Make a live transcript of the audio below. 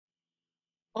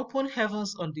Open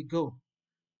Heavens on the Go,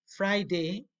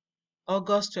 Friday,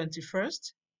 August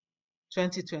 21st,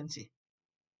 2020.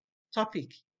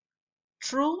 Topic: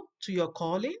 True to your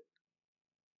calling?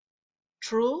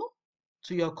 True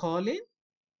to your calling?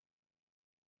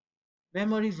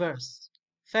 Memory verse: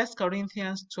 1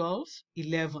 Corinthians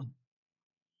 12:11.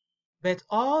 But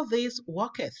all this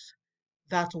worketh,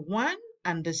 that one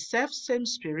and the selfsame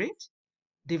Spirit,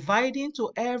 dividing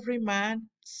to every man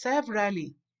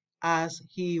severally as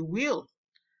he will.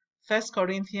 1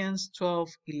 Corinthians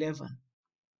 12:11.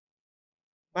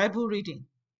 Bible reading: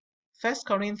 1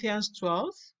 Corinthians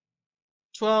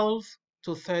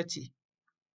 12:12-30.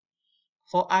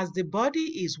 For as the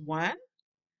body is one,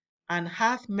 and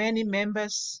hath many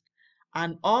members,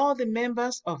 and all the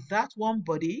members of that one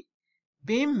body,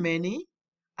 being many,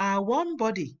 are one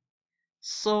body,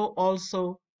 so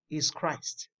also is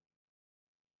Christ.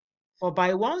 For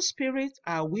by one Spirit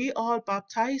are we all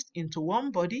baptized into one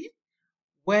body,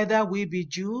 whether we be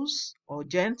Jews or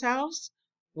Gentiles,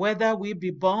 whether we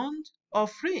be bond or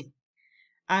free,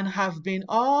 and have been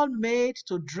all made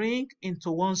to drink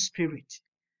into one Spirit.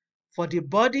 For the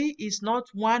body is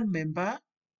not one member,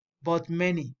 but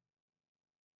many.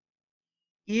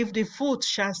 If the foot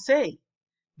shall say,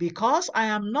 Because I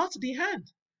am not the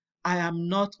hand, I am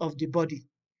not of the body,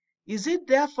 is it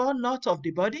therefore not of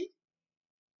the body?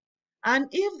 And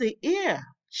if the ear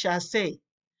shall say,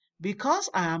 Because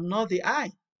I am not the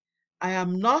eye, I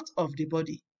am not of the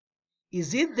body,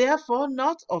 is it therefore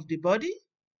not of the body?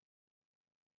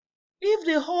 If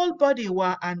the whole body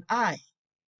were an eye,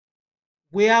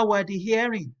 where were the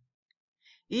hearing?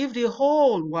 If the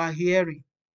whole were hearing,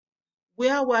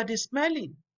 where were the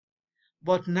smelling?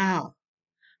 But now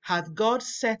hath God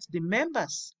set the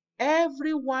members,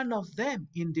 every one of them,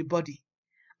 in the body,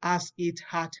 as it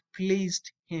had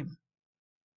pleased him.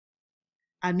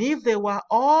 And if they were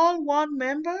all one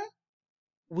member,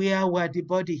 where were the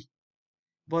body?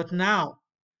 But now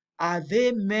are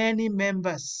they many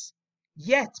members,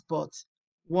 yet but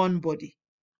one body.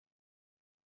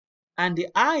 And the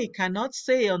eye cannot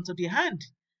say unto the hand,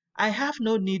 I have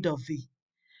no need of thee,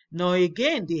 nor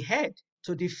again the head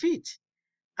to the feet,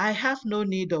 I have no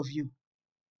need of you.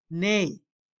 Nay,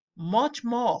 much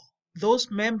more those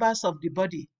members of the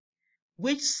body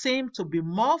which seem to be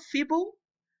more feeble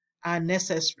are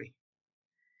necessary,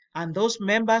 and those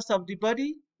members of the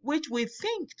body which we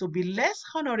think to be less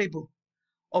honorable,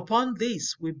 upon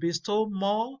these we bestow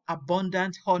more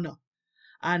abundant honor,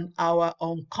 and our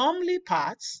uncomely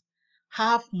parts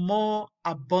have more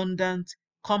abundant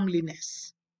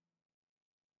comeliness.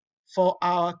 For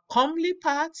our comely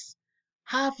parts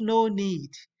have no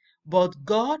need, but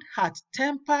God hath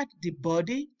tempered the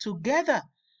body together,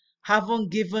 having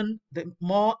given the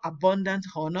more abundant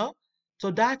honor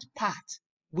to that part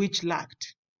which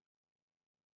lacked,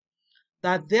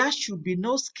 that there should be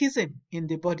no schism in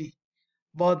the body,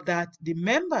 but that the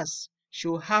members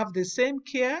should have the same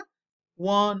care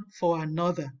one for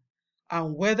another.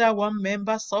 And whether one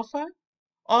member suffer,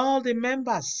 all the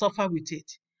members suffer with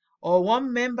it, or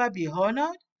one member be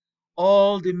honored,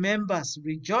 all the members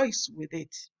rejoice with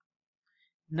it.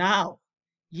 Now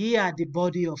ye are the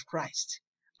body of Christ,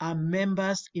 and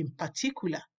members in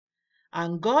particular.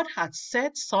 And God hath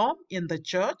set some in the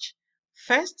church,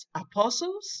 first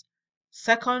apostles,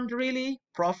 secondarily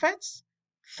prophets,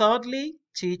 thirdly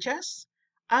teachers,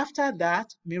 after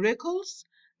that miracles,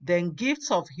 then gifts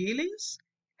of healings,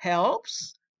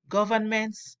 helps,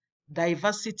 governments,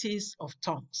 diversities of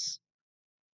tongues.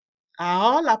 Are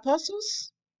all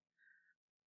apostles?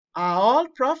 Are all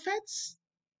prophets?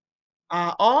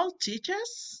 Are all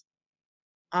teachers?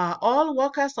 Are all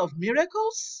workers of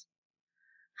miracles?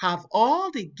 Have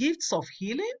all the gifts of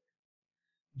healing?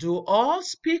 Do all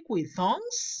speak with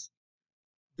tongues?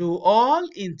 Do all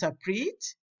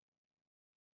interpret?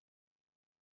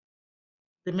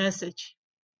 The message.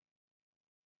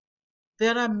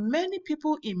 There are many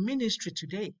people in ministry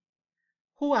today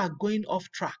who are going off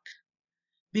track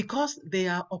because they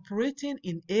are operating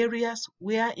in areas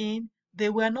wherein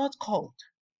they were not called.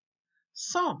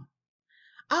 Some,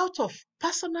 out of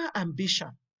personal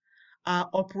ambition, are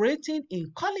operating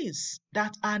in callings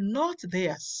that are not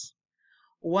theirs,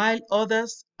 while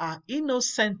others are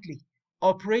innocently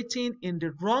operating in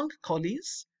the wrong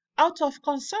callings out of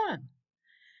concern.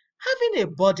 Having a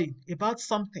burden about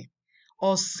something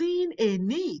or seeing a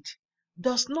need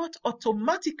does not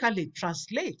automatically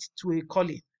translate to a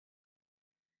calling.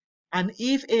 And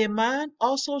if a man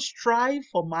also strive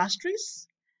for masteries,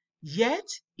 yet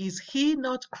is he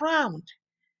not crowned,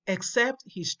 except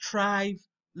he strive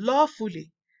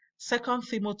lawfully. 2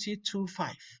 Timothy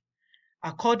 2:5.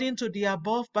 According to the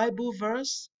above Bible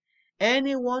verse,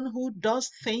 Anyone who does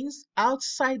things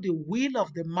outside the will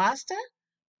of the master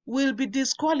will be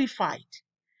disqualified.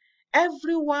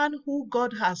 Everyone who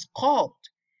God has called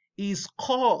is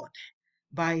called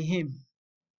by him.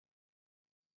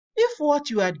 If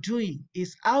what you are doing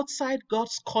is outside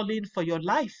God's calling for your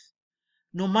life,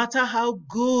 no matter how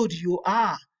good you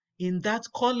are in that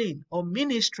calling or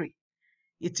ministry,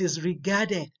 it is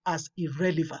regarded as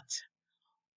irrelevant.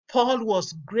 Paul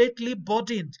was greatly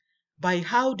burdened by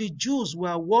how the Jews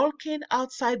were walking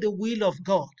outside the will of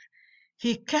God.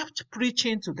 He kept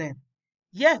preaching to them,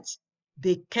 yet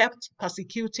they kept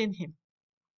persecuting him.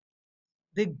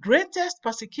 The greatest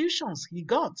persecutions he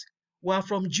got were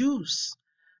from Jews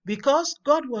because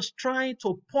God was trying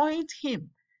to point him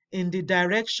in the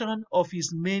direction of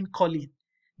his main calling,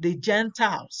 the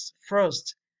Gentiles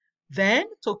first, then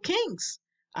to kings,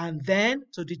 and then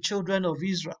to the children of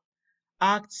Israel.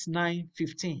 Acts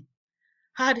 9:15.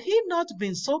 Had he not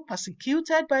been so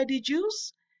persecuted by the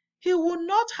Jews, he would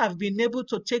not have been able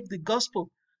to take the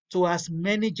gospel to as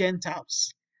many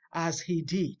Gentiles as he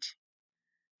did.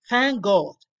 Thank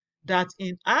God that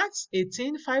in Acts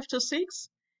 18:5-6,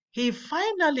 he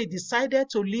finally decided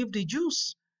to leave the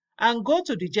Jews and go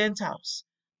to the Gentiles,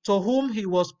 to whom he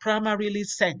was primarily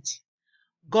sent.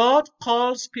 God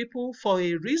calls people for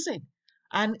a reason,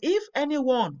 and if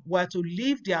anyone were to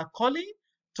leave their calling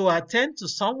to attend to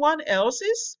someone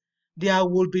else's, there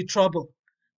will be trouble.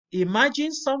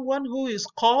 Imagine someone who is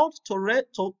called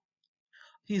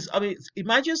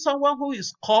imagine someone who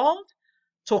is called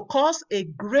to cause a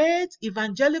great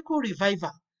evangelical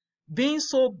revival, being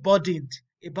so burdened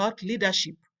about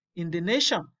leadership in the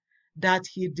nation that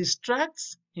he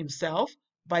distracts himself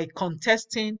by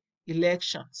contesting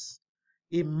elections.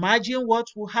 Imagine what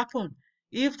will happen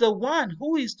if the one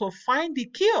who is to find the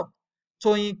cure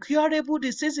to incurable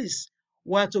diseases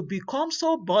were to become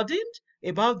so burdened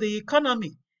about the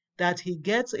economy that he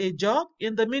gets a job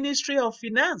in the Ministry of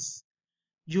Finance.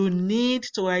 You need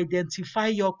to identify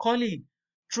your calling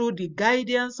through the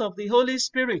guidance of the Holy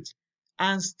Spirit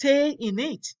and stay in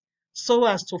it so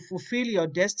as to fulfill your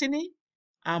destiny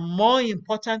and, more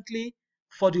importantly,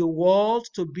 for the world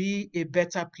to be a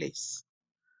better place.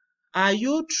 Are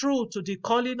you true to the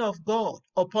calling of God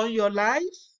upon your life?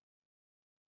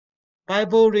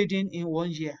 Bible reading in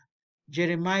 1 year,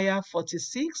 Jeremiah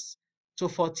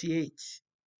 46-48.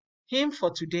 Hymn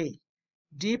for today,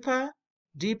 Deeper,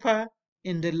 Deeper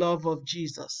in the Love of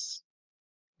Jesus.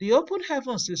 The Open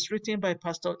Heavens is written by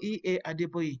Pastor E.A.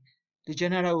 Adeboye, the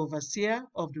General Overseer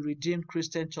of the Redeemed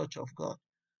Christian Church of God.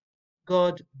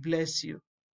 God bless you.